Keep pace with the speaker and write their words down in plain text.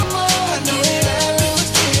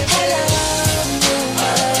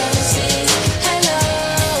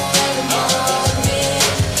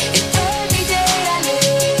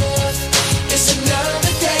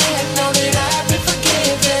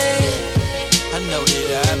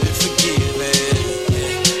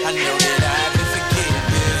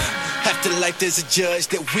like there's a judge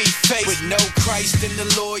that we face. With no Christ and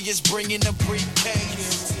the lawyers bringing a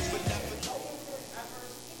briefcase.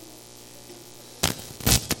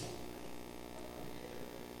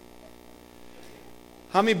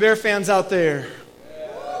 How many Bear fans out there?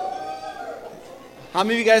 How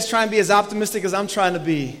many of you guys try and be as optimistic as I'm trying to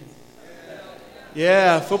be?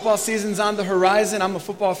 Yeah, football season's on the horizon. I'm a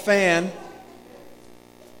football fan.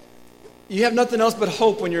 You have nothing else but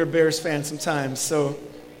hope when you're a Bears fan sometimes, so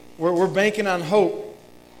we're banking on hope.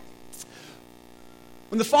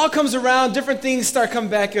 When the fall comes around, different things start coming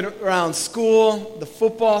back around. School, the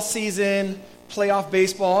football season, playoff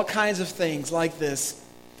baseball, all kinds of things like this.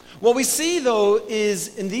 What we see, though,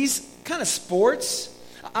 is in these kind of sports,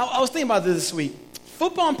 I was thinking about this week.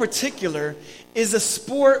 Football in particular is a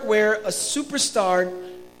sport where a superstar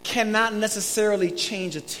cannot necessarily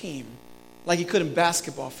change a team, like he could in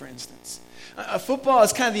basketball, for instance. Football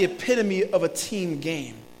is kind of the epitome of a team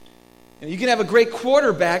game. You can have a great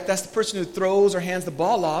quarterback, that's the person who throws or hands the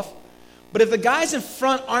ball off, but if the guys in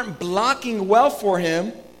front aren't blocking well for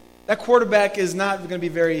him, that quarterback is not going to be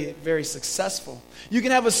very, very successful. You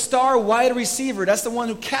can have a star wide receiver. That's the one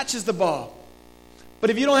who catches the ball.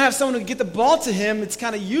 But if you don't have someone to get the ball to him, it's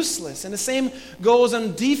kind of useless. And the same goes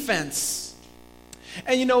on defense.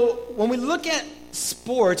 And, when we look at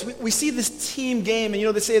sports, we see this team game.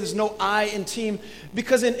 And, they say there's no I in team.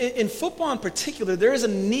 Because in football in particular, there is a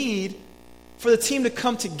need for the team to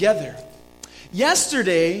come together.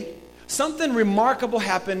 Yesterday, something remarkable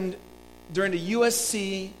happened during the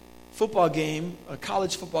USC football game, a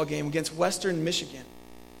college football game against Western Michigan.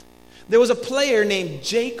 There was a player named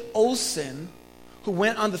Jake Olsen who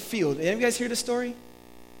went on the field. Any of you guys hear the story?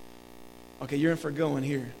 Okay, you're in for a good one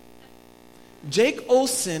here. Jake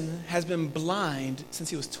Olsen has been blind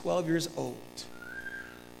since he was 12 years old.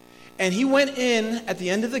 And he went in at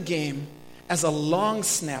the end of the game as a long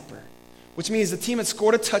snapper, which means the team had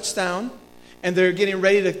scored a touchdown and they're getting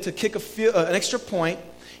ready to kick an extra point.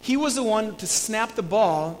 He was the one to snap the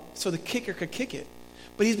ball so the kicker could kick it.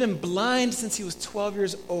 But he's been blind since he was 12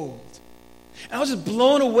 years old. And I was just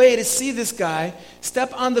blown away to see this guy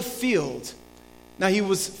step on the field. Now, he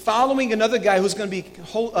was following another guy who's going to be,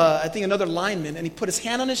 I think, another lineman, and he put his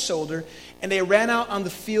hand on his shoulder, and they ran out on the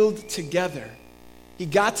field together. He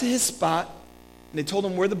got to his spot, and they told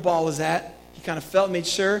him where the ball was at. He kind of felt, made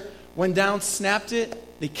sure, went down, snapped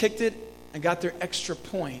it, they kicked it, and got their extra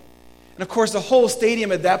point. And of course, the whole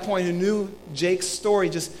stadium at that point who knew Jake's story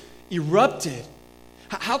just erupted.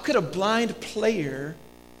 How could a blind player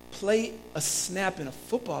play a snap in a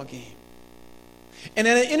football game? And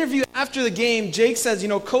in an interview after the game, Jake says,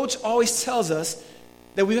 Coach always tells us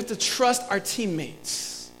that we have to trust our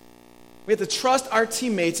teammates. We have to trust our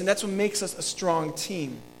teammates, and that's what makes us a strong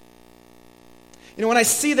team. When I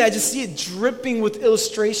see that, I just see it dripping with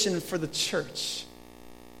illustration for the church.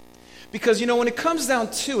 Because, when it comes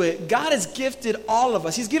down to it, God has gifted all of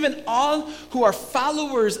us. He's given all who are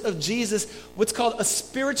followers of Jesus what's called a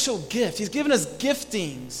spiritual gift. He's given us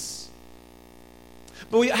giftings.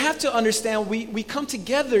 But we have to understand we come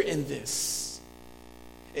together in this.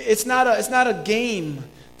 It's not a game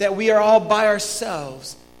that we are all by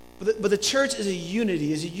ourselves. But the church is a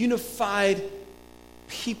unity, is a unified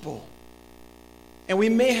people. And we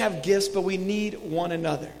may have gifts, but we need one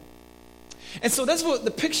another. And so that's what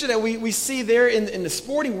the picture that we see there in the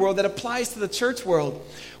sporting world that applies to the church world.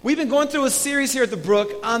 We've been going through a series here at the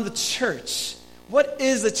Brook on the church. What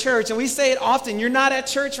is the church? And we say it often, you're not at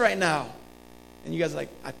church right now. And you guys are like,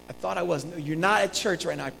 I thought I was. No, you're not at church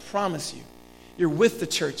right now, I promise you. You're with the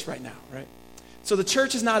church right now, right? So the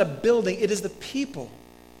church is not a building, it is the people.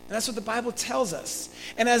 And that's what the Bible tells us.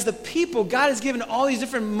 And as the people, God has given all these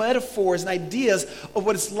different metaphors and ideas of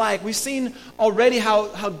what it's like. We've seen already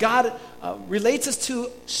how God relates us to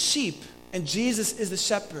sheep, and Jesus is the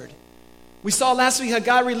shepherd. We saw last week how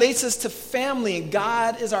God relates us to family, and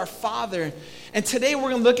God is our Father. And today we're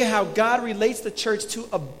going to look at how God relates the church to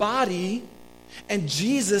a body, and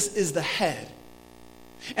Jesus is the head.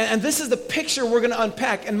 And this is the picture we're going to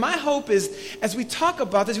unpack. And my hope is, as we talk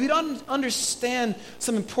about this, we don't understand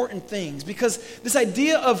some important things. Because this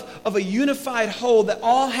idea of a unified whole that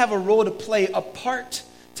all have a role to play, a part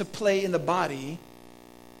to play in the body,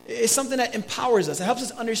 is something that empowers us. It helps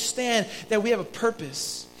us understand that we have a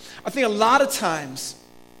purpose. I think a lot of times,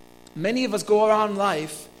 many of us go around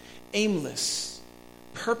life aimless,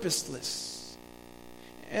 purposeless.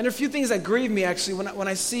 And there are a few things that grieve me, actually, when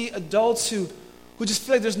I see adults who just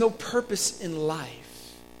feel like there's no purpose in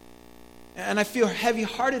life. And I feel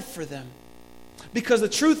heavy-hearted for them. Because the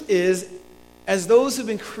truth is, as those who've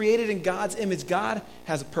been created in God's image, God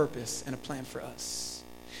has a purpose and a plan for us.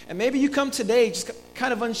 And maybe you come today just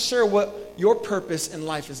kind of unsure what your purpose in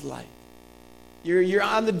life is like. You're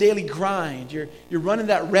on the daily grind. You're running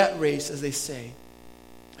that rat race, as they say.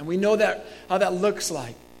 And we know that how that looks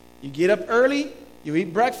like. You get up early, you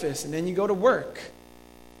eat breakfast, and then you go to work.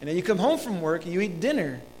 And then you come home from work and you eat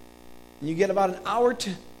dinner. And you get about an hour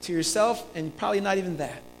to yourself, and probably not even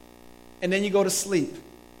that. And then you go to sleep.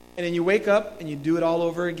 And then you wake up and you do it all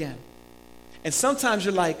over again. And sometimes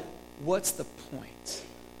you're like, what's the point?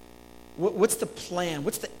 What's the plan?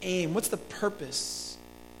 What's the aim? What's the purpose?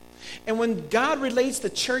 And when God relates the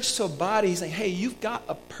church to a body, he's like, hey, you've got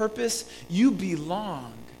a purpose. You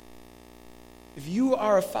belong. If you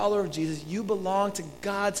are a follower of Jesus, you belong to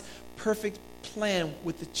God's perfect plan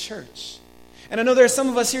with the church. And I know there are some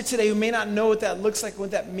of us here today who may not know what that looks like,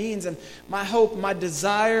 what that means. And my hope, my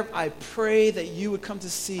desire, I pray that you would come to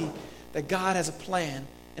see that God has a plan.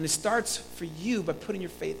 And it starts for you by putting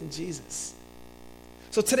your faith in Jesus.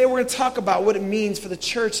 So today we're going to talk about what it means for the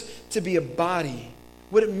church to be a body.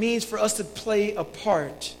 What it means for us to play a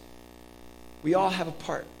part. We all have a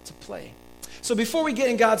part to play. So before we get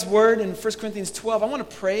in God's word in 1 Corinthians 12, I want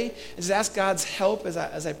to pray and just ask God's help as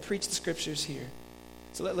I preach the scriptures here.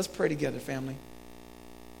 So let's pray together, family.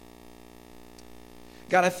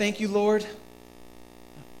 God, I thank you, Lord,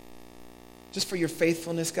 just for your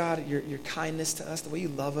faithfulness, God, your kindness to us, the way you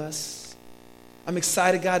love us. I'm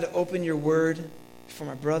excited, God, to open your word for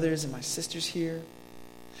my brothers and my sisters here.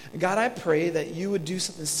 And God, I pray that you would do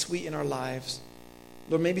something sweet in our lives.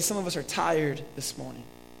 Lord, maybe some of us are tired this morning.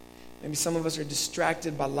 Maybe some of us are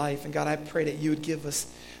distracted by life. And God, I pray that you would give us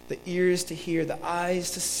the ears to hear, the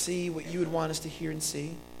eyes to see what you would want us to hear and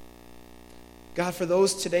see. God, for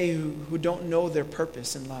those today who don't know their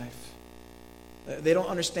purpose in life, they don't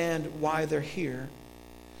understand why they're here,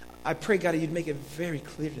 I pray, God, that you'd make it very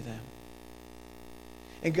clear to them.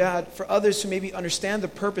 And God, for others who maybe understand the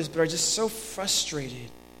purpose but are just so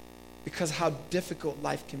frustrated because of how difficult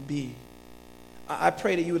life can be, I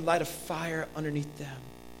pray that you would light a fire underneath them,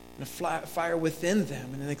 and a fire within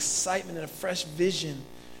them, and an excitement and a fresh vision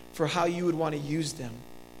for how you would want to use them.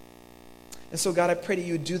 And so, God, I pray that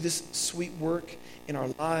you would do this sweet work in our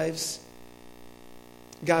lives.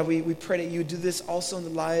 God, we pray that you would do this also in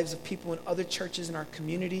the lives of people in other churches in our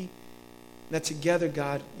community, and that together,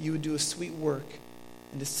 God, you would do a sweet work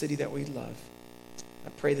in the city that we love. I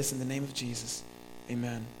pray this in the name of Jesus.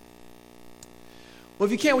 Amen. Well,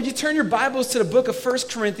 if you can, would you turn your Bibles to the book of 1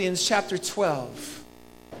 Corinthians chapter 12.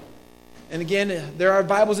 And again, there are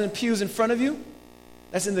Bibles in the pews in front of you.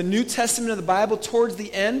 That's in the New Testament of the Bible towards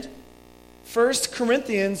the end. 1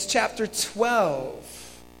 Corinthians chapter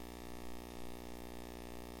 12.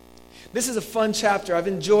 This is a fun chapter. I've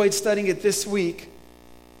enjoyed studying it this week.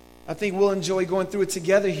 I think we'll enjoy going through it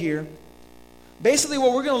together here. Basically,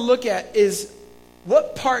 what we're going to look at is,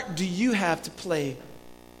 what part do you have to play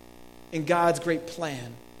in God's great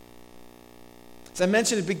plan? As I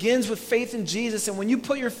mentioned, it begins with faith in Jesus. And when you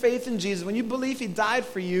put your faith in Jesus, when you believe he died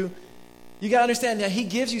for you, you got to understand that he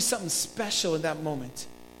gives you something special in that moment.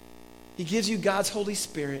 He gives you God's Holy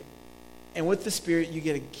Spirit. And with the Spirit, you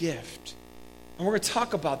get a gift. And we're going to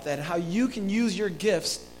talk about that and how you can use your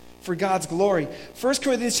gifts for God's glory. 1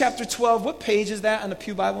 Corinthians chapter 12, what page is that on the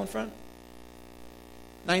Pew Bible in front?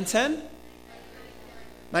 910?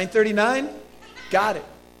 939? Got it.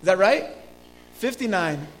 Is that right?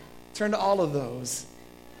 59. Turn to all of those.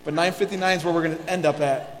 But 959 is where we're going to end up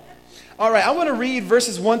at. All right, I want to read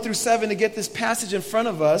verses 1 through 7 to get this passage in front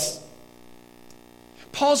of us.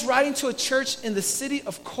 Paul's writing to a church in the city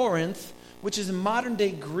of Corinth, which is in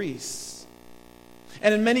modern-day Greece.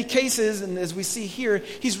 And in many cases, and as we see here,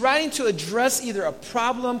 he's writing to address either a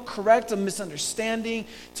problem, correct a misunderstanding,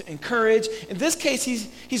 to encourage. In this case,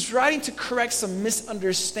 he's writing to correct some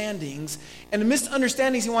misunderstandings. And the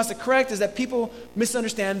misunderstandings he wants to correct is that people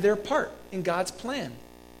misunderstand their part in God's plan.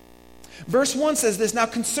 Verse 1 says this, "Now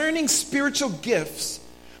concerning spiritual gifts,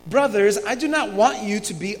 brothers, I do not want you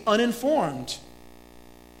to be uninformed.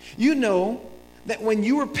 You know that when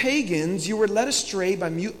you were pagans, you were led astray by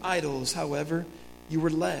mute idols, however you were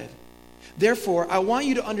led. Therefore, I want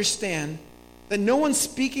you to understand that no one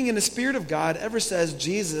speaking in the Spirit of God ever says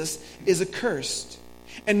Jesus is accursed.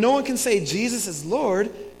 And no one can say Jesus is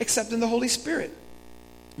Lord except in the Holy Spirit."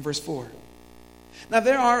 Verse 4. "Now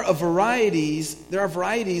there are varieties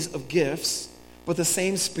of gifts, but the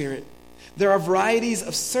same Spirit. There are varieties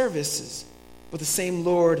of services, but the same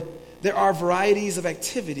Lord. There are varieties of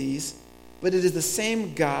activities, but it is the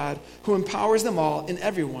same God who empowers them all in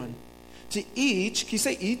everyone. To each," can you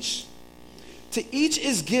say each? "To each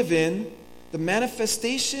is given the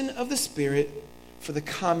manifestation of the Spirit for the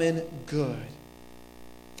common good."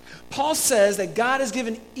 Paul says that God has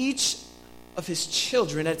given each of his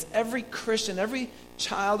children, that's every Christian, every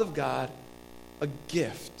child of God, a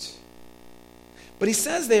gift. But he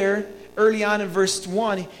says there, early on in verse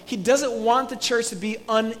 1, he doesn't want the church to be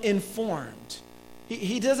uninformed.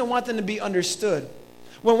 He doesn't want them to be understood.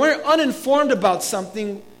 When we're uninformed about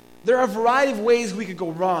something, there are a variety of ways we could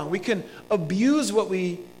go wrong. We can abuse what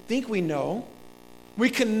we think we know. We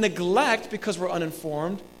can neglect because we're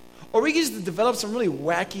uninformed. Or we can just develop some really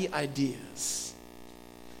wacky ideas.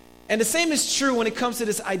 And the same is true when it comes to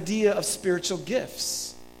this idea of spiritual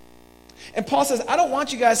gifts. And Paul says, I don't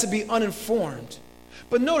want you guys to be uninformed.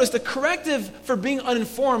 But notice, the corrective for being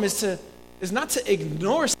uninformed is not to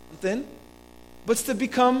ignore something, but it's to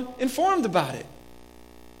become informed about it.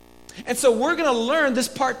 And so we're going to learn this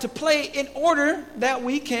part to play in order that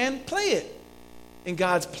we can play it in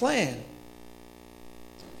God's plan.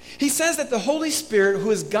 He says that the Holy Spirit,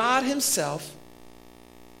 who is God himself,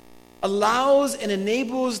 allows and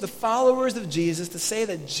enables the followers of Jesus to say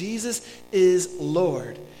that Jesus is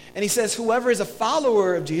Lord. And he says whoever is a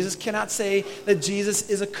follower of Jesus cannot say that Jesus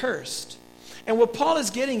is accursed. And what Paul is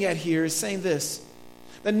getting at here is saying this,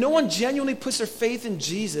 that no one genuinely puts their faith in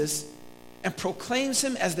Jesus and proclaims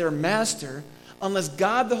him as their master unless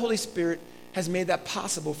God, the Holy Spirit, has made that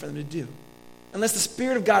possible for them to do. Unless the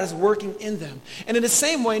Spirit of God is working in them. And in the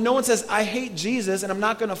same way, no one says, I hate Jesus and I'm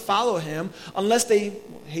not going to follow him unless they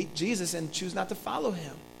hate Jesus and choose not to follow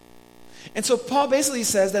him. And so Paul basically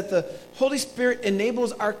says that the Holy Spirit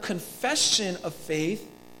enables our confession of faith.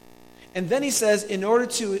 And then he says, in order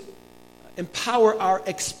to empower our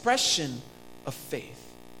expression of faith.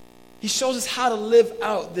 He shows us how to live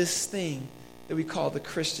out this thing that we call the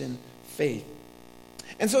Christian faith.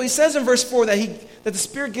 And so he says in verse 4 that the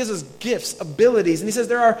Spirit gives us gifts, abilities. And he says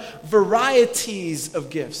there are varieties of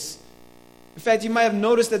gifts. In fact, you might have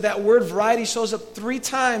noticed that word variety shows up 3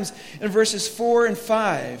 times in verses 4 and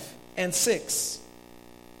 5 and 6.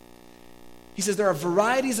 He says there are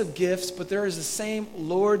varieties of gifts, but there is the same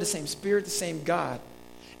Lord, the same Spirit, the same God.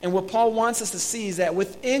 And what Paul wants us to see is that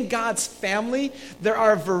within God's family, there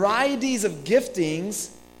are varieties of giftings,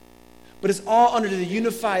 but it's all under the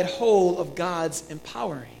unified whole of God's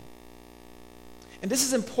empowering. And this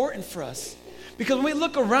is important for us because when we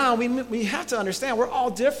look around, we have to understand we're all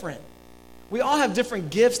different. We all have different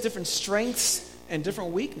gifts, different strengths, and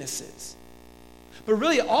different weaknesses. But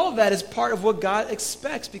really, all of that is part of what God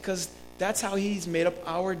expects because that's how he's made up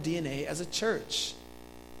our DNA as a church.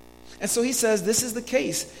 And so he says this is the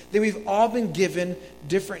case, that we've all been given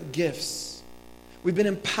different gifts. We've been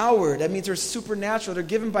empowered. That means they're supernatural. They're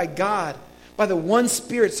given by God, by the one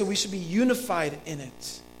Spirit, so we should be unified in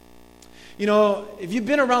it. You know, if you've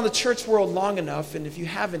been around the church world long enough, and if you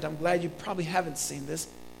haven't, I'm glad you probably haven't seen this,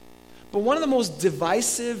 but one of the most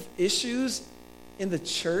divisive issues in the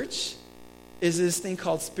church is this thing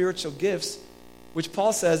called spiritual gifts, which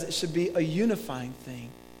Paul says it should be a unifying thing.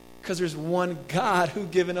 Because there's one God who's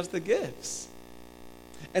given us the gifts.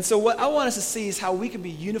 And so what I want us to see is how we can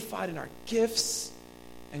be unified in our gifts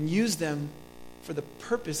and use them for the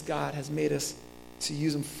purpose God has made us to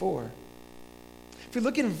use them for. If we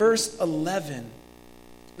look in verse 11,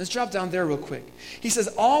 let's drop down there real quick. He says,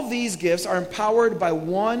 all these gifts are empowered by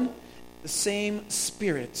one, the same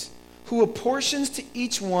Spirit, who apportions to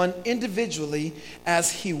each one individually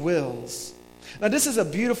as he wills. Now, this is a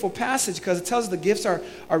beautiful passage because it tells us the gifts are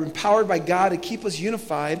empowered by God to keep us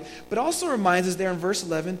unified, but also reminds us there in verse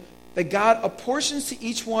 11 that God apportions to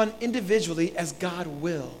each one individually as God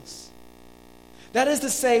wills. That is to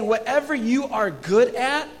say, whatever you are good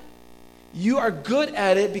at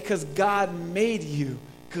it because God made you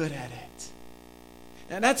good at it.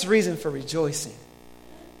 And that's reason for rejoicing.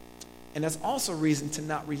 And that's also reason to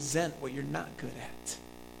not resent what you're not good at.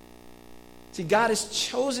 See, God has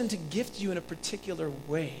chosen to gift you in a particular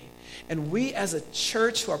way. And we as a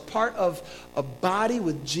church who are part of a body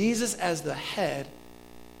with Jesus as the head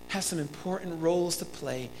have some important roles to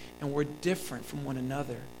play, and we're different from one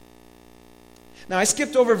another. Now, I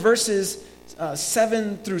skipped over verses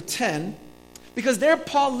 7 through 10 because there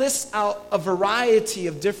Paul lists out a variety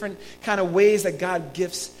of different kind of ways that God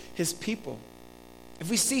gifts his people. If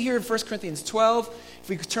we see here in 1 Corinthians 12, if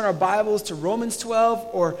we could turn our Bibles to Romans 12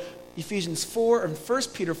 or Ephesians 4 and 1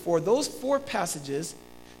 Peter 4, those 4 passages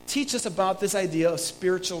teach us about this idea of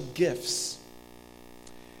spiritual gifts.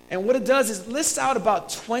 And what it does is it lists out about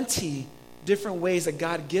 20 different ways that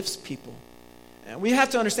God gifts people. And we have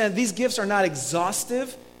to understand these gifts are not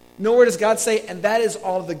exhaustive, nor does God say, and that is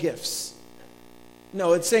all the gifts.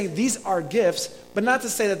 No, it's saying these are gifts, but not to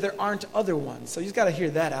say that there aren't other ones. So you've got to hear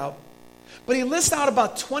that out. But he lists out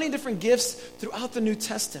about 20 different gifts throughout the New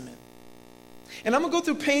Testament. And I'm going to go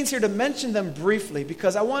through pains here to mention them briefly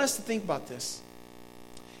because I want us to think about this.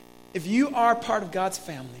 If you are part of God's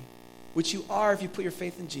family, which you are if you put your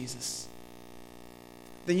faith in Jesus,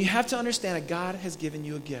 then you have to understand that God has given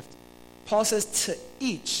you a gift. Paul says to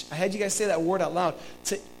each, I had you guys say that word out loud,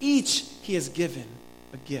 to each he has given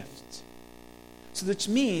a gift. So which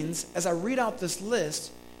means, as I read out this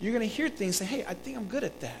list, you're going to hear things say, hey, I think I'm good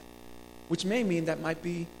at that, which may mean that might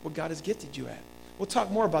be what God has gifted you at. We'll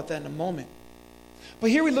talk more about that in a moment. But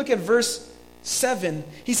here we look at verse 7.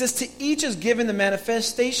 He says, to each is given the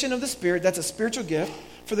manifestation of the Spirit, that's a spiritual gift,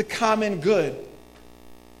 for the common good.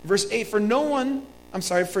 Verse 8, for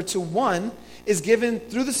to one is given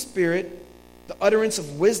through the Spirit the utterance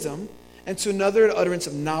of wisdom, and to another the utterance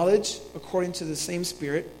of knowledge according to the same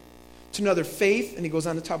Spirit, to another faith, and he goes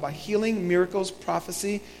on to talk about healing, miracles,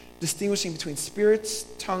 prophecy, distinguishing between spirits,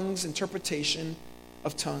 tongues, interpretation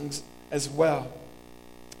of tongues as well.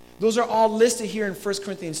 Those are all listed here in 1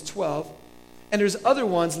 Corinthians 12, and there's other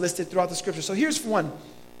ones listed throughout the Scripture. So here's one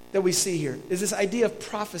that we see here, is this idea of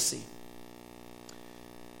prophecy.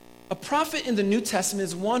 A prophet in the New Testament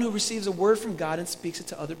is one who receives a word from God and speaks it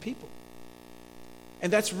to other people.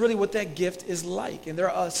 And that's really what that gift is like. And there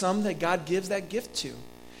are some that God gives that gift to.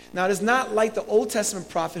 Now, it is not like the Old Testament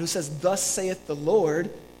prophet who says, thus saith the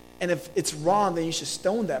Lord, and if it's wrong, then you should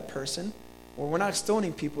stone that person. Well, we're not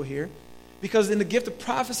stoning people here. Because in the gift of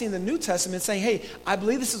prophecy in the New Testament, it's saying, hey, I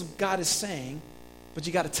believe this is what God is saying, but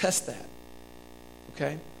you got to test that.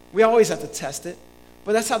 Okay? We always have to test it,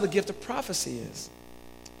 but that's how the gift of prophecy is.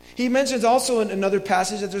 He mentions also in another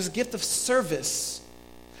passage that there's a gift of service.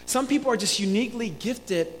 Some people are just uniquely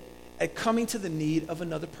gifted at coming to the need of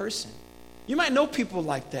another person. You might know people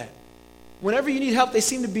like that. Whenever you need help, they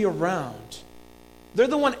seem to be around. They're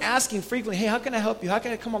the one asking frequently, hey, how can I help you? How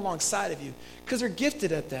can I come alongside of you? Because they're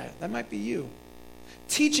gifted at that. That might be you.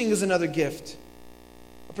 Teaching is another gift.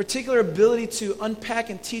 A particular ability to unpack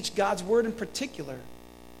and teach God's word in particular.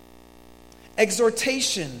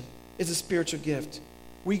 Exhortation is a spiritual gift,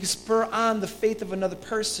 where you can spur on the faith of another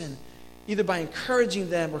person, either by encouraging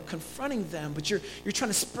them or confronting them, but you're trying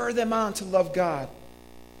to spur them on to love God.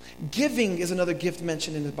 Giving is another gift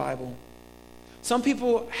mentioned in the Bible. Some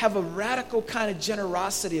people have a radical kind of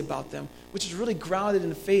generosity about them, which is really grounded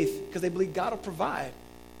in faith because they believe God will provide.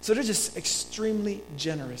 So they're just extremely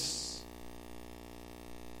generous.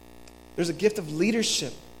 There's a gift of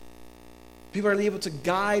leadership. People are able to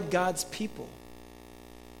guide God's people.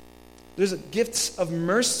 There's a gift of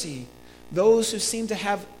mercy. Those who seem to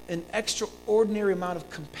have an extraordinary amount of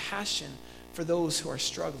compassion for those who are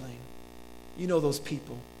struggling. You know those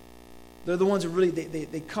people. They're the ones who really,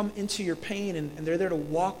 they come into your pain and they're there to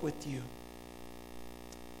walk with you.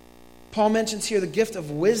 Paul mentions here the gift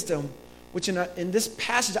of wisdom, which in this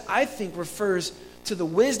passage I think refers to the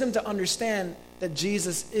wisdom to understand that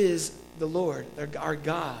Jesus is the Lord, our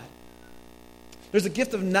God. There's a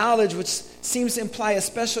gift of knowledge, which seems to imply a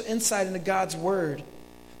special insight into God's word.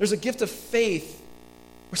 There's a gift of faith,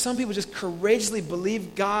 where some people just courageously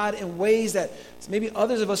believe God in ways that maybe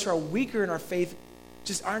others of us who are weaker in our faith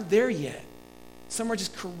just aren't there yet. Some are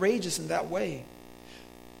just courageous in that way.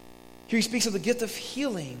 Here he speaks of the gift of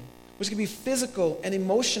healing, which can be physical and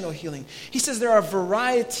emotional healing. He says there are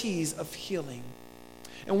varieties of healing.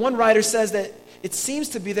 And one writer says that it seems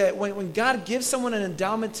to be that when God gives someone an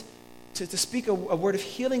endowment to speak a word of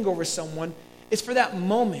healing over someone, it's for that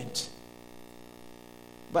moment.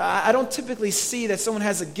 But I don't typically see that someone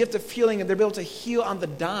has a gift of healing and they're able to heal on the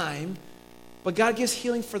dime. But God gives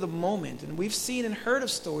healing for the moment. And we've seen and heard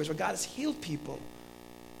of stories where God has healed people.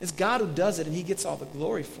 It's God who does it, and he gets all the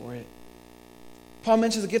glory for it. Paul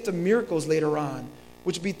mentions the gift of miracles later on,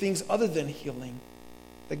 which would be things other than healing.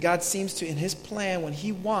 That God seems to, in his plan, when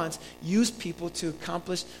he wants, use people to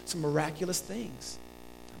accomplish some miraculous things.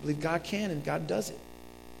 I believe God can, and God does it.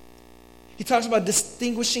 He talks about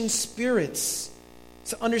distinguishing spirits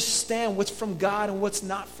to understand what's from God and what's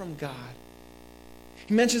not from God.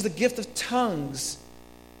 He mentions the gift of tongues,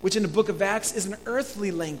 which in the book of Acts is an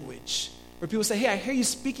earthly language, where people say, hey, I hear you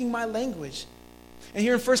speaking my language. And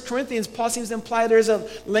here in 1 Corinthians, Paul seems to imply there's a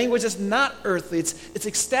language that's not earthly. It's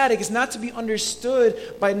ecstatic. It's not to be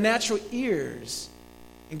understood by natural ears.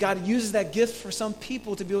 And God uses that gift for some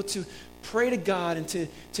people to be able to pray to God and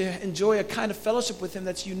to enjoy a kind of fellowship with him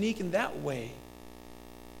that's unique in that way.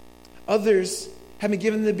 Others have been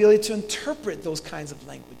given the ability to interpret those kinds of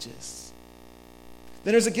languages.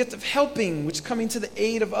 Then there's a gift of helping, which is coming to the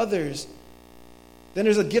aid of others. Then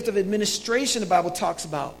there's a gift of administration the Bible talks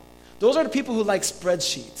about. Those are the people who like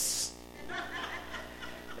spreadsheets.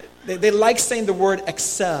 They like saying the word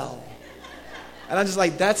Excel. And I'm just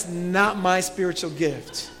like, that's not my spiritual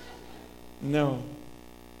gift. No. And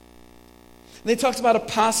then he talks about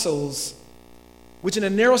apostles, which in a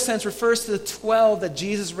narrow sense refers to the 12 that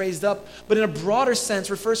Jesus raised up, but in a broader sense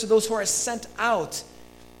refers to those who are sent out.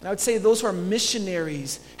 And I would say those who are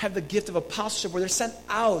missionaries have the gift of apostleship, where they're sent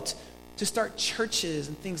out to start churches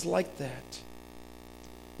and things like that.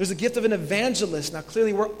 There's a gift of an evangelist. Now,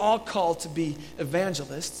 clearly, we're all called to be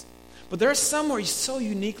evangelists, but there are some who are so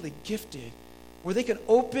uniquely gifted, where they can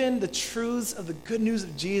open the truths of the good news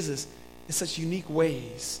of Jesus in such unique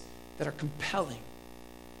ways that are compelling.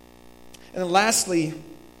 And then lastly,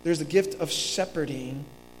 there's the gift of shepherding,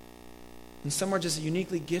 and some are just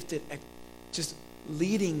uniquely gifted at just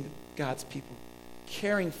leading God's people,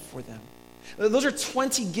 caring for them. Those are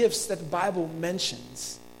 20 gifts that the Bible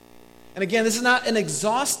mentions. And again, this is not an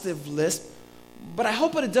exhaustive list, but I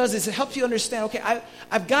hope what it does is it helps you understand, okay,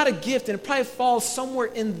 I've got a gift, and it probably falls somewhere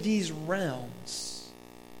in these realms.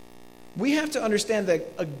 We have to understand that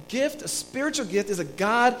a gift, a spiritual gift, is a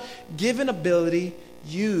God-given ability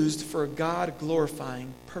used for a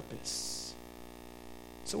God-glorifying purpose.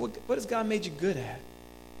 So what has God made you good at?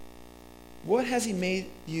 What has he made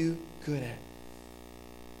you good at?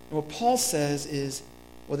 And what Paul says is,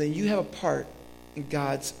 well, then you have a part in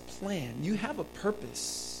God's plan. You have a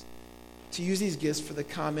purpose to use these gifts for the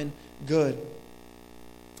common good.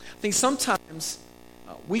 I think sometimes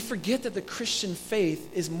we forget that the Christian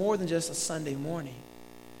faith is more than just a Sunday morning.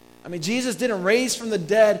 I mean, Jesus didn't raise from the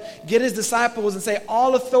dead, get his disciples and say,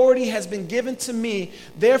 all authority has been given to me,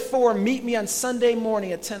 therefore meet me on Sunday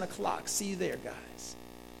morning at 10 o'clock. See you there, guys.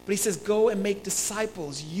 But he says, go and make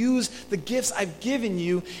disciples. Use the gifts I've given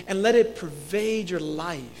you and let it pervade your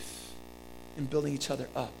life in building each other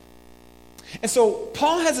up. And so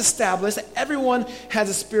Paul has established that everyone has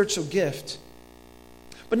a spiritual gift.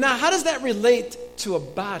 But now, how does that relate to a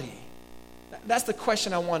body? That's the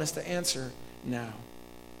question I want us to answer now.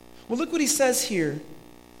 Well, look what he says here,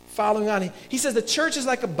 following on. He says the church is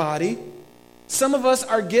like a body. Some of us,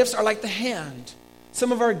 our gifts are like the hand.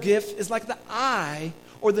 Some of our gift is like the eye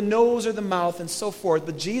or the nose or the mouth and so forth.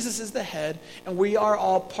 But Jesus is the head, and we are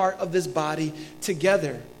all part of this body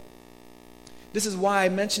together. This is why I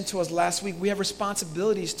mentioned to us last week, we have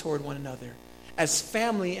responsibilities toward one another as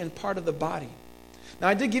family and part of the body. Now,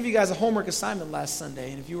 I did give you guys a homework assignment last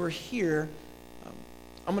Sunday, and if you were here,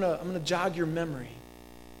 I'm gonna jog your memory.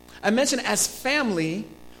 I mentioned as family,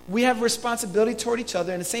 we have responsibility toward each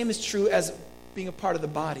other, and the same is true as being a part of the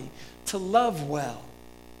body, to love well.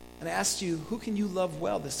 And I asked you, who can you love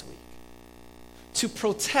well this week? To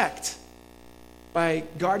protect by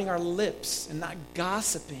guarding our lips and not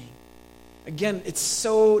gossiping. Again, it's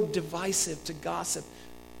so divisive to gossip.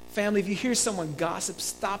 Family, if you hear someone gossip,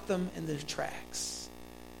 stop them in their tracks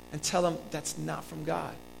and tell them that's not from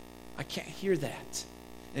God. I can't hear that.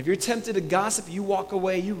 And if you're tempted to gossip, you walk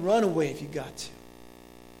away, you run away if you got to.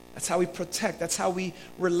 That's how we protect. That's how we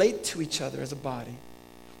relate to each other as a body.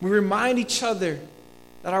 We remind each other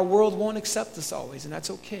that our world won't accept us always, and that's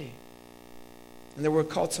okay. And that we're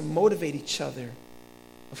called to motivate each other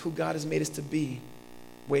of who God has made us to be,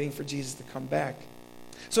 waiting for Jesus to come back.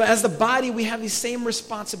 So as the body, we have these same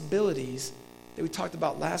responsibilities that we talked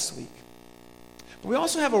about last week. But we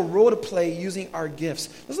also have a role to play using our gifts.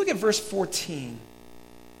 Let's look at verse 14.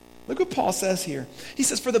 Look what Paul says here. He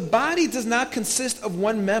says, for the body does not consist of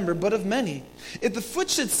one member, but of many. If the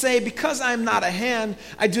foot should say, because I am not a hand,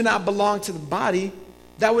 I do not belong to the body,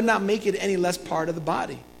 that would not make it any less part of the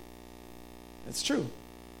body. That's true.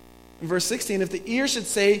 In verse 16, if the ear should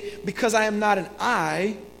say, because I am not an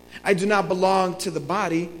eye, I do not belong to the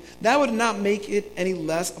body, that would not make it any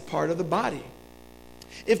less a part of the body.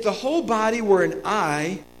 If the whole body were an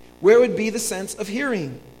eye, where would be the sense of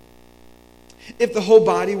hearing? If the whole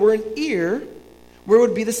body were an ear, where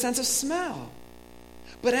would be the sense of smell?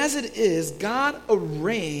 But as it is, God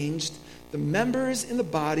arranged the members in the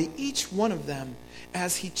body, each one of them,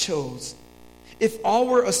 as he chose. If all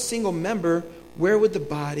were a single member, where would the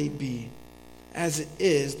body be? As it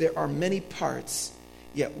is, there are many parts,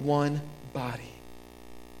 yet one body.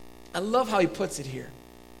 I love how he puts it here.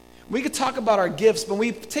 We could talk about our gifts, but when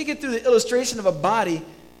we take it through the illustration of a body,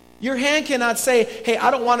 your hand cannot say, hey,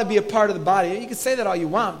 I don't want to be a part of the body. You can say that all you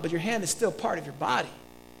want, but your hand is still part of your body.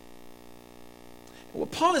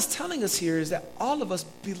 What Paul is telling us here is that all of us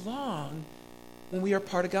belong when we are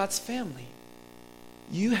part of God's family.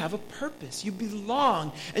 You have a purpose. You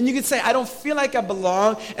belong. And you can say, I don't feel like I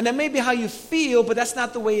belong. And that may be how you feel, but that's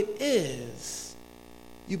not the way it is.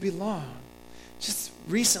 You belong. Just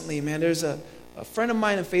recently, man, there's a friend of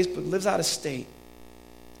mine on Facebook, lives out of state.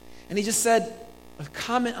 And he just said a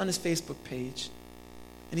comment on his Facebook page.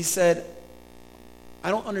 And he said,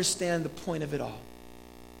 I don't understand the point of it all.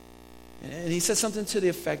 And he said something to the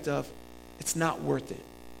effect of, it's not worth it.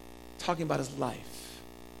 Talking about his life.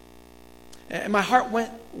 And my heart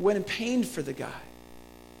went in pain for the guy.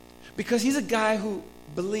 Because he's a guy who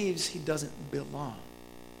believes he doesn't belong.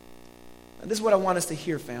 And this is what I want us to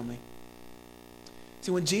hear, family.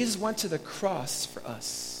 See, when Jesus went to the cross for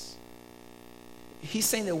us, he's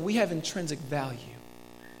saying that we have intrinsic value.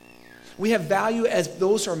 We have value as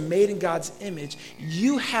those who are made in God's image.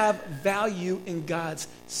 You have value in God's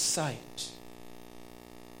sight.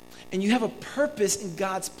 And you have a purpose in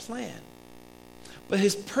God's plan. But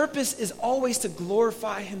his purpose is always to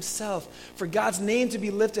glorify himself, for God's name to be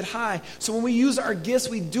lifted high. So when we use our gifts,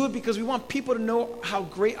 we do it because we want people to know how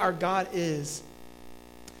great our God is.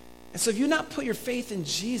 And so if you've not put your faith in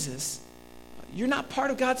Jesus, you're not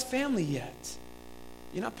part of God's family yet.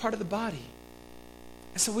 You're not part of the body.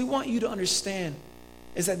 And so we want you to understand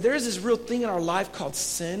is that there's this real thing in our life called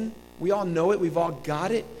sin. We all know it. We've all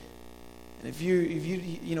got it. And if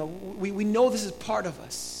you know, we know this is part of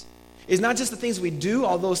us. It's not just the things we do,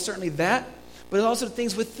 although certainly that, but it's also the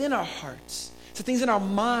things within our hearts. It's the things in our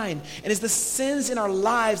mind. And it's the sins in our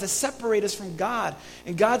lives that separate us from God.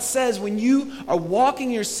 And God says, when you are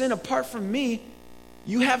walking your sin apart from me,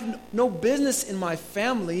 you have no business in my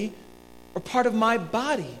family or part of my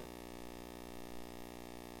body.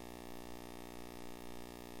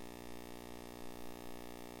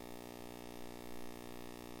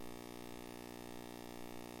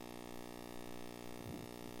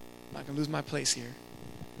 I'm not going to lose my place here.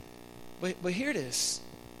 But here it is.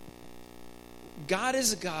 God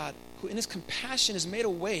is a God who in his compassion has made a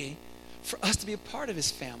way for us to be a part of his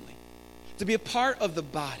family, to be a part of the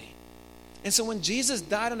body. And so when Jesus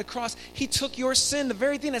died on the cross, he took your sin, the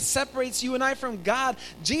very thing that separates you and I from God.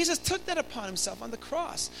 Jesus took that upon himself on the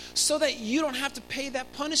cross so that you don't have to pay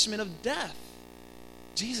that punishment of death.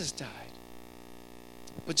 Jesus died.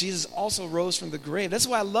 But Jesus also rose from the grave. That's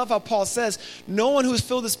why I love how Paul says, no one who is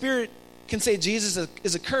filled with the Spirit can say Jesus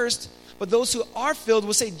is accursed, but those who are filled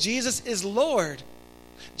will say Jesus is Lord.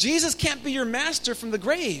 Jesus can't be your master from the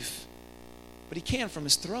grave, but he can from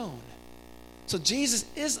his throne. So Jesus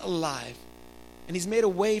is alive, and he's made a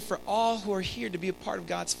way for all who are here to be a part of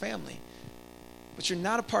God's family. But you're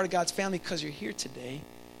not a part of God's family because you're here today.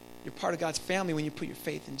 You're part of God's family when you put your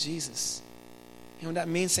faith in Jesus. You know, that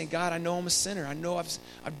means saying, God, I know I'm a sinner. I know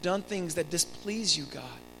I've done things that displease you, God.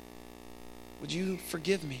 Would you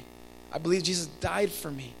forgive me? I believe Jesus died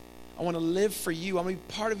for me. I want to live for you. I want to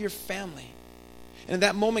be part of your family. And in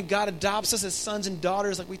that moment, God adopts us as sons and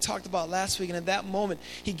daughters like we talked about last week. And in that moment,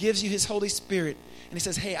 he gives you his Holy Spirit. And he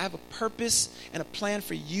says, hey, I have a purpose and a plan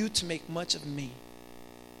for you to make much of me.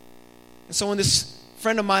 And so when this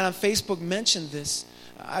friend of mine on Facebook mentioned this,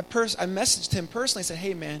 I messaged him personally. I said,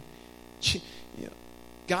 hey, man,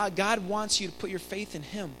 God wants you to put your faith in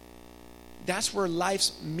him. That's where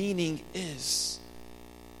life's meaning is.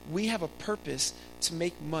 We have a purpose to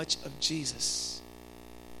make much of Jesus.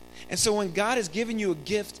 And so when God has given you a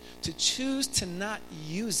gift, to choose to not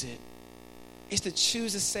use it is to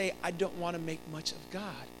choose to say, I don't want to make much of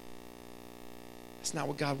God. That's not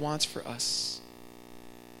what God wants for us.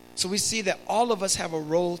 So we see that all of us have a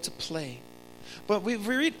role to play. But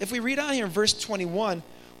if we read on here in verse 21,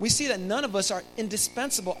 we see that none of us are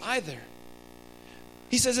indispensable either.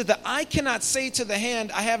 He says that the eye cannot say to the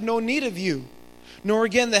hand, I have no need of you, nor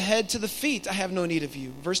again the head to the feet, I have no need of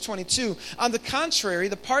you. Verse 22, on the contrary,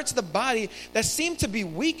 the parts of the body that seem to be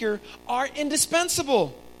weaker are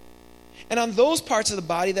indispensable. And on those parts of the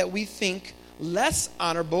body that we think less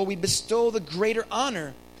honorable, we bestow the greater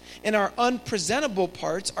honor. And our unpresentable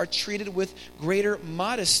parts are treated with greater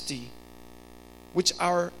modesty, which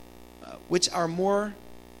our more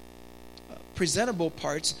presentable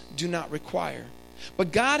parts do not require.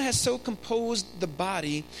 But God has so composed the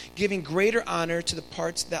body, giving greater honor to the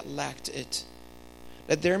parts that lacked it,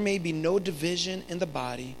 that there may be no division in the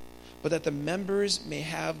body, but that the members may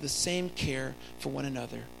have the same care for one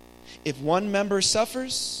another. If one member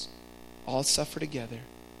suffers, all suffer together.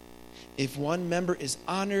 If one member is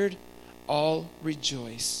honored, all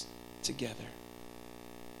rejoice together.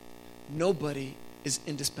 Nobody is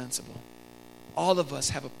indispensable. All of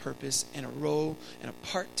us have a purpose and a role and a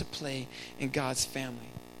part to play in God's family.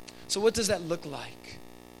 So what does that look like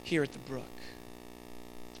here at the Brook?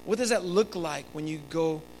 What does that look like when you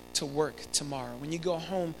go to work tomorrow, when you go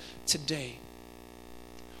home today?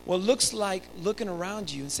 Well, it looks like looking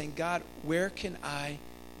around you and saying, God, where can I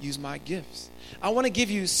use my gifts? I want to give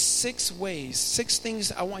you 6 ways, 6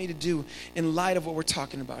 things I want you to do in light of what we're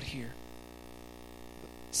talking about here.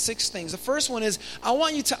 6 things. The first one is, I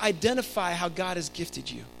want you to identify how God has gifted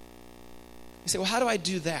you. You say, well, how do I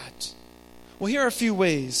do that? Well, here are a few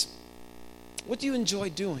ways. What do you enjoy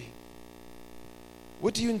doing?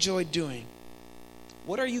 What do you enjoy doing?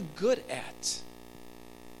 What are you good at?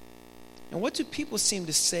 And what do people seem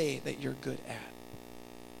to say that you're good at?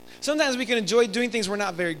 Sometimes we can enjoy doing things we're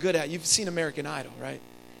not very good at. You've seen American Idol, right?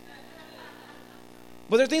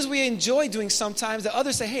 But there are things we enjoy doing sometimes that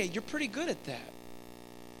others say, hey, you're pretty good at that.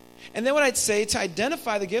 And then what I'd say, to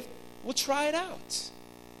identify the gift, well, try it out.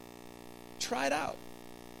 Try it out.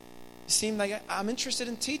 You seem like I'm interested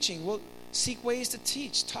in teaching. Well, seek ways to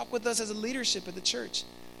teach. Talk with us as a leadership at the church.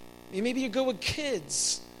 Maybe you're good with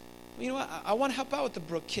kids. You know what? I want to help out with the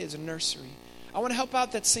Brook kids in nursery. I want to help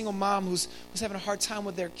out that single mom who's having a hard time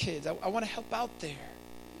with their kids. I want to help out there.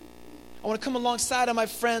 I want to come alongside of my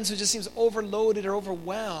friends who just seems overloaded or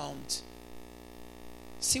overwhelmed.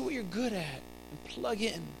 See what you're good at and plug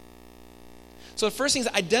in. So the first thing is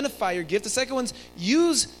identify your gift. The second one's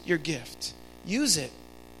use your gift. Use it.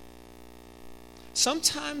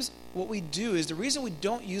 Sometimes what we do is the reason we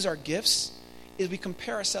don't use our gifts is we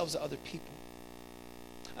compare ourselves to other people.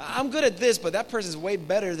 I'm good at this, but that person's way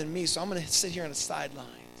better than me, so I'm going to sit here on the sidelines.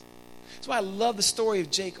 That's why I love the story of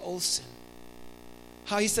Jake Olsen.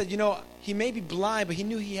 How he said, he may be blind, but he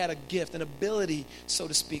knew he had a gift, an ability, so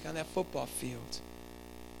to speak, on that football field.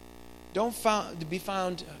 Don't be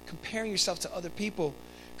found comparing yourself to other people,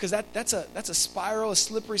 because that's a spiral, a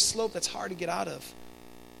slippery slope that's hard to get out of.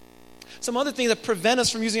 Some other things that prevent us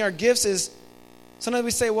from using our gifts is sometimes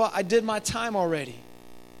we say, well, I did my time already.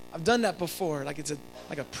 I've done that before, like it's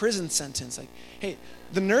like a prison sentence. Like, hey,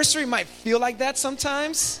 the nursery might feel like that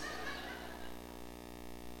sometimes.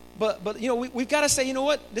 But we've got to say, you know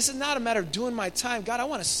what? This is not a matter of doing my time. God, I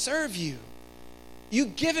want to serve you.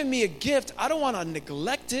 You've given me a gift. I don't want to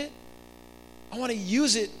neglect it. I want to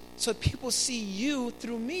use it so that people see you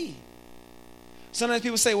through me. Sometimes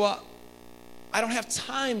people say, well, I don't have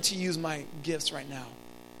time to use my gifts right now.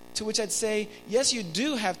 To which I'd say, yes, you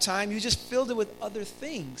do have time. You just filled it with other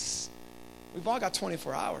things. We've all got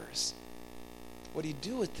 24 hours. What do you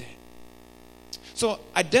do with it? So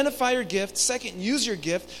identify your gift. Second, use your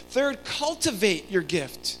gift. Third, cultivate your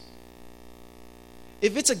gift.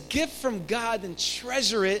 If it's a gift from God, then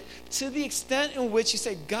treasure it to the extent in which you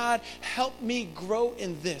say, God, help me grow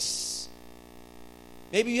in this.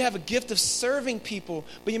 Maybe you have a gift of serving people,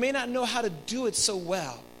 but you may not know how to do it so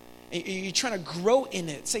well. And you're trying to grow in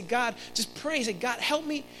it. Say, God, just pray. Say, God, help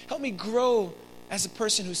me grow as a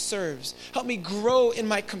person who serves. Help me grow in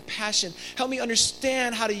my compassion. Help me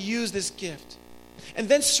understand how to use this gift. And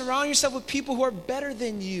then surround yourself with people who are better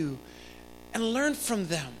than you and learn from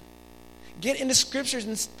them. Get into scriptures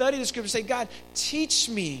and study the scriptures. Say, God, teach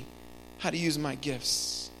me how to use my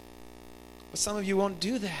gifts. But some of you won't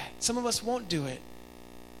do that. Some of us won't do it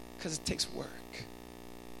because it takes work.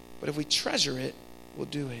 But if we treasure it, we'll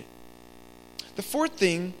do it. The fourth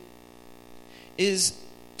thing is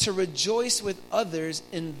to rejoice with others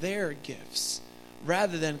in their gifts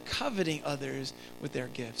rather than coveting others with their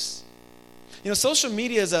gifts. Social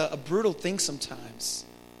media is a brutal thing sometimes.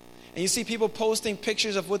 And you see people posting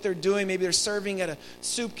pictures of what they're doing. Maybe they're serving at a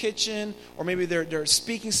soup kitchen, or maybe they're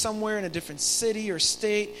speaking somewhere in a different city or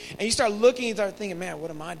state. And you start looking and start thinking, man,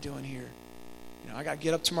 what am I doing here? I got to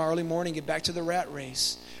get up tomorrow early morning, get back to the rat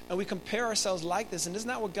race. And we compare ourselves like this, and this is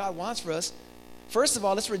not what God wants for us. First of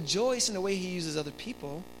all, let's rejoice in the way he uses other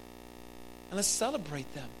people, and let's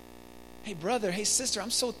celebrate them. Hey, brother, hey, sister,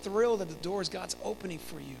 I'm so thrilled at the doors God's opening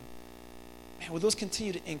for you. Man, will those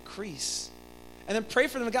continue to increase? And then pray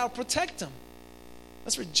for them, and God will protect them.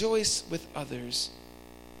 Let's rejoice with others.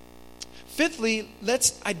 Fifthly,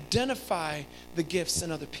 let's identify the gifts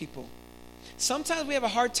in other people. Sometimes we have a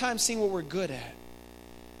hard time seeing what we're good at,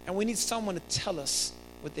 and we need someone to tell us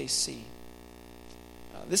what they see.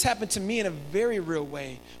 This happened to me in a very real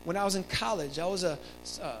way. When I was in college, I was a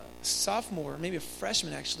sophomore, maybe a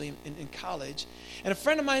freshman actually, in college. And a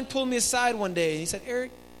friend of mine pulled me aside one day, and he said,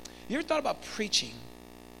 Eric, you ever thought about preaching?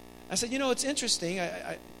 I said, it's interesting.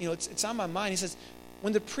 It's on my mind. He says,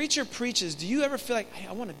 when the preacher preaches, do you ever feel like, hey,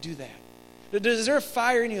 I want to do that? Is there a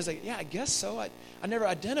fire in you? I was like, yeah, I guess so. I never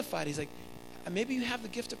identified. He's like, maybe you have the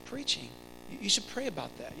gift of preaching. You should pray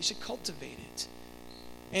about that. You should cultivate it.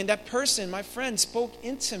 And that person, my friend, spoke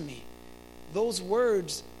into me those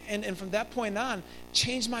words, and from that point on,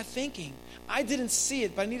 changed my thinking. I didn't see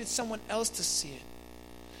it, but I needed someone else to see it.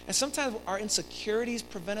 And sometimes our insecurities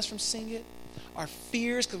prevent us from seeing it. Our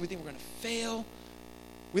fears, because we think we're going to fail.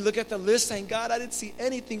 We look at the list saying, God, I didn't see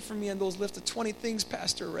anything for me on those list of 20 things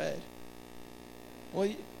Pastor read. Well,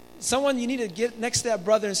 you need to get next to that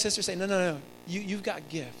brother and sister and say, no, you've got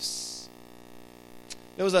gifts.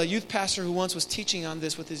 There was a youth pastor who once was teaching on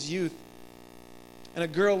this with his youth. And a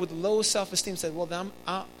girl with low self-esteem said, well,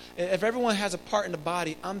 if everyone has a part in the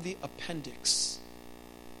body, I'm the appendix.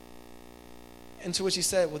 And to which he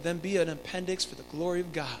said, well, then be an appendix for the glory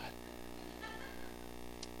of God.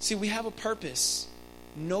 See, we have a purpose.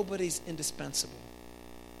 Nobody's indispensable.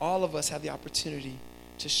 All of us have the opportunity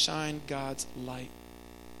to shine God's light.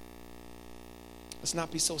 Let's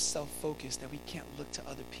not be so self-focused that we can't look to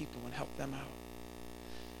other people and help them out.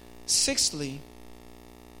 Sixthly,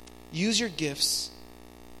 use your gifts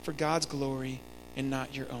for God's glory and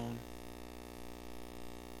not your own.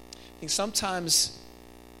 I think sometimes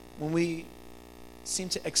when we seem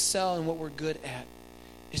to excel in what we're good at,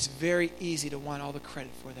 it's very easy to want all the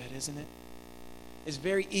credit for that, isn't it? It's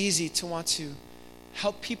very easy to want to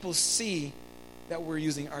help people see that we're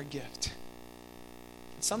using our gift.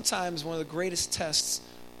 Sometimes one of the greatest tests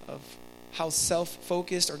of how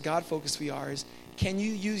self-focused or God-focused we are is, can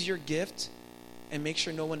you use your gift and make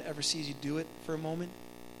sure no one ever sees you do it for a moment?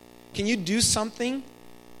 Can you do something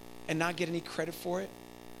and not get any credit for it?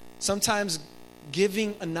 Sometimes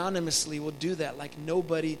giving anonymously will do that like no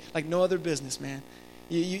other business, man.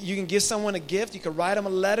 You can give someone a gift. You can write them a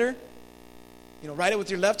letter. Write it with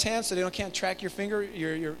your left hand so they can't track your finger,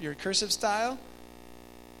 your cursive style.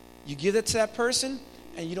 You give it to that person,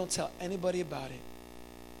 and you don't tell anybody about it.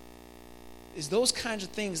 It's those kinds of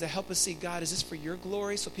things that help us see, God, is this for your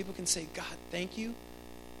glory so people can say, God, thank you?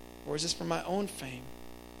 Or is this for my own fame?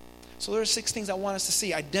 So there are 6 things I want us to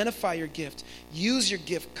see. Identify your gift. Use your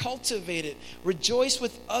gift. Cultivate it. Rejoice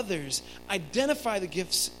with others. Identify the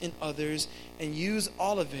gifts in others and use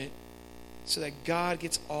all of it so that God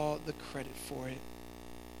gets all the credit for it.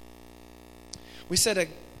 We said that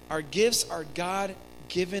our gifts are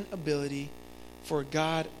God-given ability for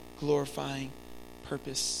God-glorifying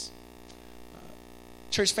purpose.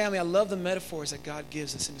 Church family, I love the metaphors that God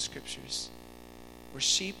gives us in the scriptures. We're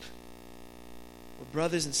sheep. We're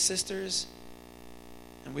brothers and sisters,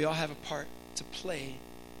 and we all have a part to play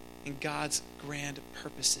in God's grand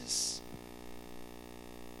purposes.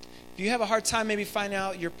 If you have a hard time maybe finding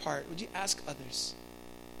out your part, would you ask others?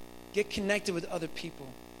 Get connected with other people,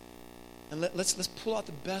 and let's pull out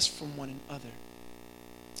the best from one another.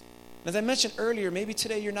 As I mentioned earlier, maybe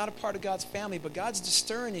today you're not a part of God's family, but God's just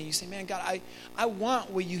stirring you. You say, man, God, I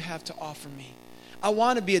want what you have to offer me. I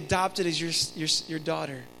want to be adopted as your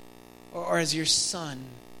daughter. Or as your son.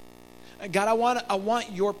 God, I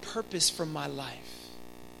want your purpose for my life.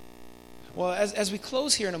 Well, as we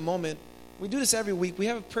close here in a moment, we do this every week. We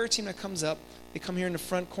have a prayer team that comes up. They come here in the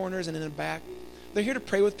front corners and in the back. They're here to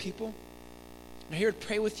pray with people. They're here to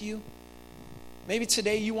pray with you. Maybe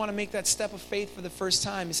today you want to make that step of faith for the first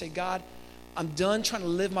time. You say, God, I'm done trying to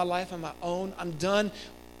live my life on my own. I'm done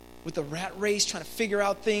with the rat race, trying to figure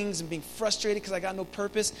out things and being frustrated because I got no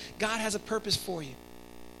purpose. God has a purpose for you.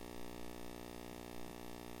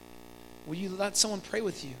 Will you let someone pray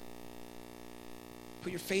with you?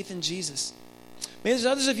 Put your faith in Jesus. Maybe there's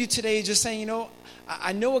others of you today just saying,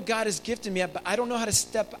 I know what God has gifted me, but I don't know how to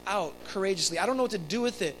step out courageously. I don't know what to do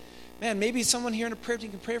with it. Man, maybe someone here in a prayer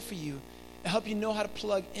team can pray for you and help you know how to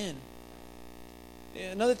plug in.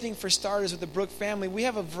 Another thing for starters with the Brook family, we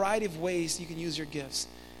have a variety of ways you can use your gifts.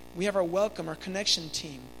 We have our welcome, our connection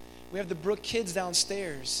team. We have the Brook kids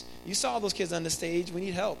downstairs. You saw those kids on the stage. We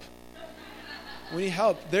need help. We need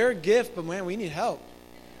help. They're a gift, but man, we need help.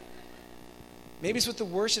 Maybe it's with the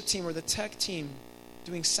worship team or the tech team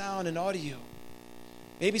doing sound and audio.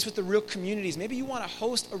 Maybe it's with the real communities. Maybe you want to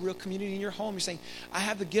host a real community in your home. You're saying, I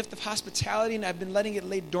have the gift of hospitality and I've been letting it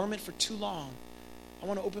lay dormant for too long. I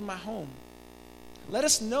want to open my home. Let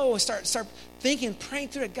us know and start thinking, praying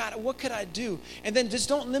through it. God, what could I do? And then just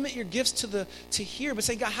don't limit your gifts to here, but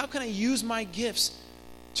say, God, how can I use my gifts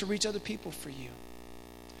to reach other people for you?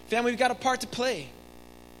 Family, we've got a part to play.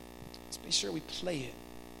 Let's be sure we play it.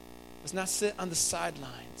 Let's not sit on the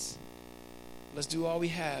sidelines. Let's do all we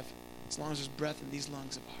have as long as there's breath in these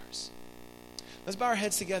lungs of ours. Let's bow our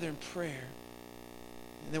heads together in prayer.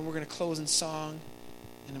 And then we're going to close in song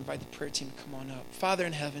and invite the prayer team to come on up. Father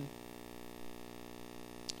in heaven,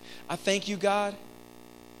 I thank you, God,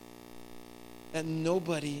 that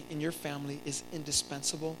nobody in your family is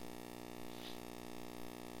indispensable.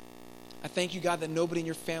 I thank you, God, that nobody in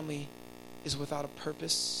your family is without a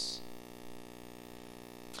purpose.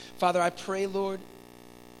 Father, I pray, Lord,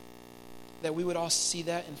 that we would all see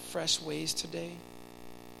that in fresh ways today.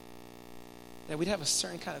 That we'd have a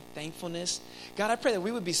certain kind of thankfulness. God, I pray that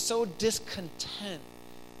we would be so discontent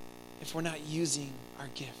if we're not using our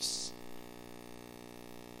gifts.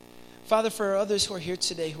 Father, for others who are here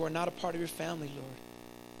today who are not a part of your family,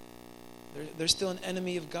 Lord, they're still an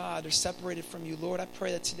enemy of God. They're separated from you. Lord, I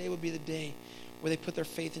pray that today would be the day where they put their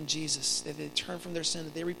faith in Jesus, that they turn from their sin,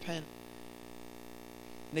 that they repent.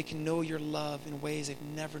 And they can know your love in ways they've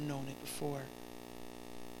never known it before.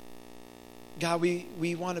 God,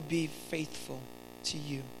 we want to be faithful to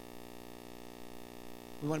you.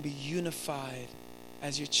 We want to be unified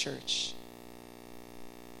as your church.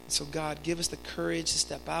 And so God, give us the courage to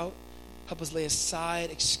step out. Help us lay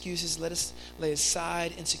aside excuses. Let us lay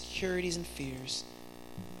aside insecurities and fears.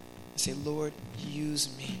 And say, Lord,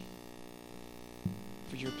 use me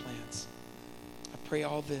for your plans. I pray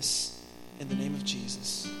all this in the name of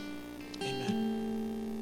Jesus. Amen.